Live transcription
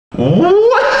What's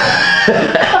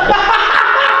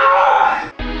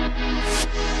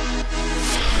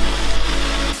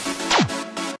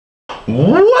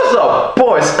up,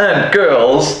 boys and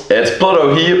girls? It's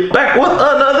Plutto here, back with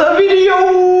another video!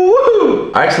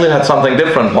 Woohoo! I actually had something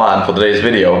different planned for today's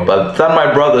video, but then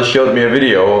my brother showed me a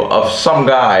video of some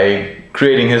guy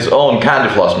creating his own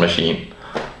candy floss machine.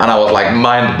 And I was like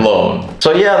mind blown.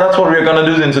 So yeah, that's what we're gonna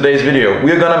do in today's video.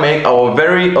 We're gonna make our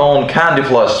very own candy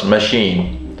floss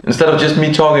machine. Instead of just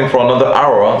me talking for another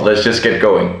hour, let's just get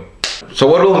going. So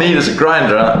what we'll need is a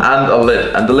grinder and a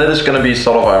lid. And the lid is gonna be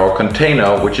sort of our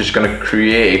container, which is gonna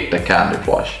create the candy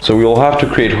floss. So we'll have to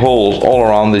create holes all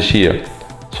around this here.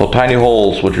 So tiny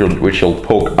holes which will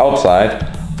poke outside,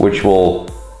 which will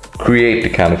create the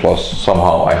candy floss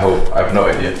somehow, I hope. I have no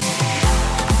idea.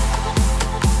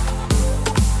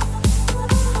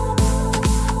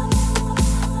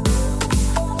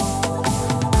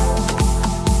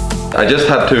 I just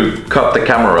had to cut the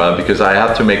camera because I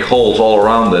had to make holes all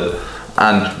around it,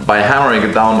 and by hammering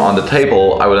it down on the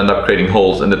table I would end up creating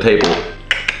holes in the table.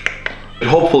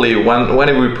 Hopefully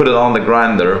when we put it on the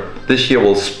grinder, this here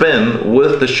will spin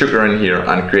with the sugar in here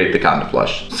and create the candy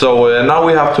floss. So now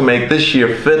we have to make this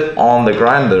here fit on the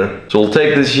grinder. So we'll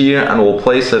take this here and we'll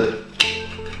place it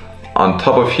on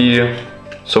top of here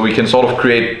so we can sort of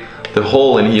create the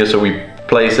hole in here so we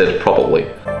place it properly.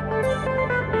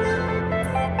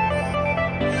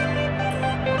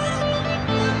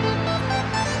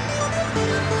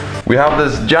 We have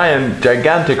this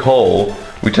gigantic hole.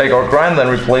 We take our grinder and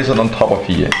we place it on top of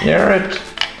here. Yeah,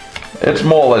 it's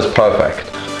more or less perfect.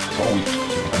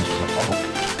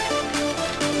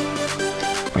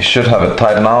 We should have it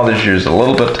tight now. This here is a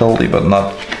little bit tilty, but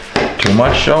not too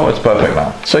much, so it's perfect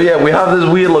now. So yeah, we have this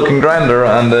weird looking grinder,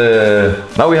 and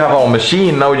now we have our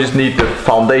machine. Now we just need the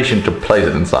foundation to place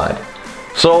it inside.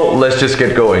 So let's just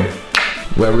get going.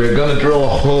 Where we're gonna drill a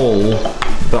hole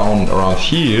down around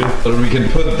here so that we can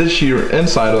put this here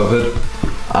inside of it,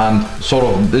 and sort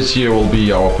of this here will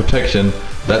be our protection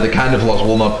that the candy floss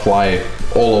will not fly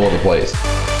all over the place.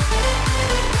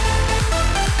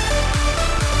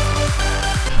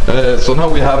 So now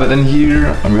we have it in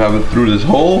here and we have it through this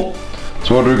hole.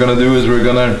 So what we're gonna do is we're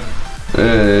gonna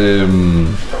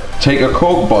take a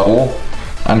Coke bottle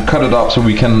and cut it up so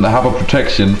we can have a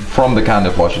protection from the candy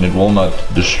floss and it will not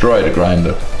destroy the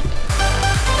grinder.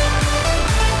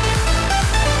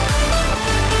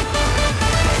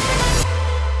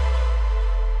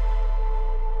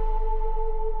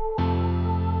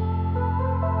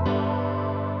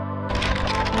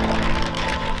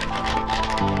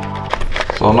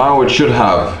 So now it should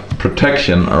have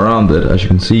protection around it, as you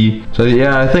can see. So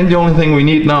yeah, I think the only thing we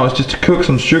need now is just to cook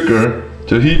some sugar,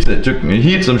 to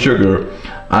heat some sugar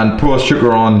and pour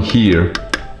sugar on here.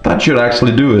 That should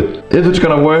actually do it. If it's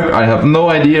gonna work, I have no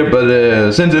idea,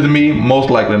 but since it's me,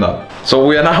 most likely not. So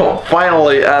we are now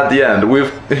finally at the end.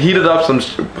 We've heated up some,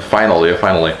 finally.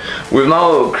 We've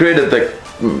now created the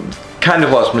candy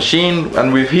floss machine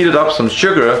and we've heated up some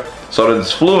sugar so that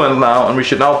it's fluent now, and we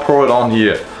should now pour it on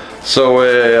here. So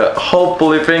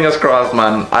hopefully, fingers crossed,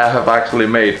 man, I have actually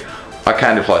made a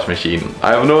candy floss machine. I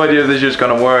have no idea if this is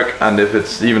gonna work and if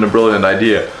it's even a brilliant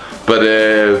idea, but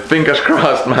fingers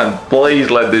crossed, man,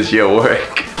 please let this year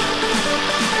work.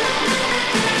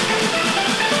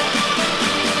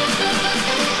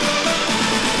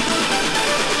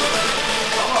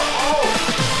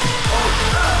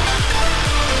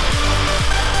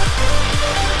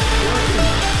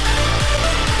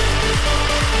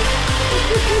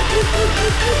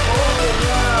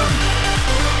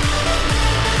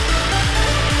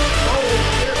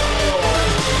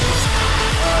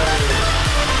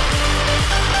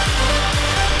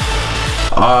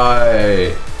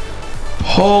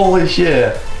 Holy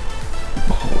shit,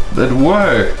 that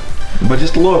worked. But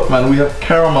just look, man, we have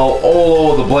caramel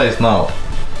all over the place now,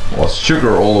 or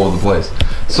sugar all over the place.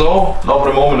 So now for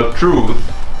the moment of truth.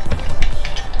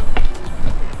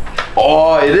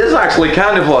 Oh, it is actually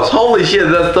candy floss. Holy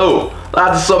shit, that's dope.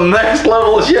 That's some next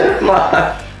level shit,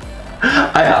 man.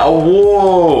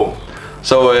 Whoa.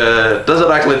 So does it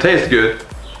actually taste good?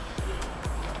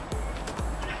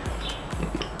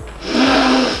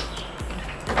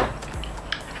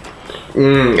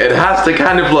 It has the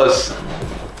candy floss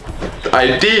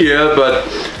idea, but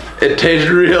it tastes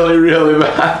really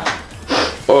bad.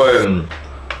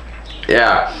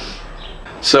 Yeah.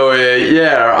 So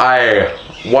yeah,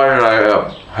 why did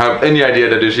I have any idea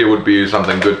that this here would be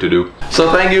something good to do?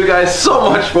 So thank you guys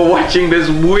so much for watching this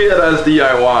weird ass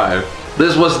DIY.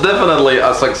 This was definitely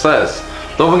a success.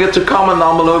 Don't forget to comment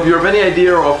down below if you have any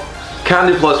idea of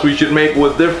candy floss we should make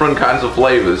with different kinds of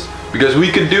flavors. because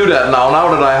we can do that now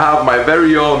that I have my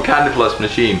very own candy floss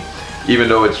machine, even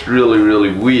though it's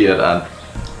really weird and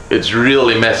it's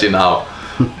really messy now.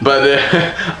 But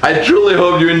I truly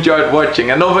hope you enjoyed watching,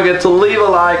 and don't forget to leave a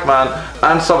like, man,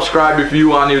 and subscribe if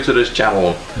you are new to this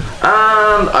channel.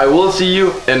 And I will see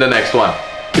you in the next one.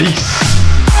 Peace.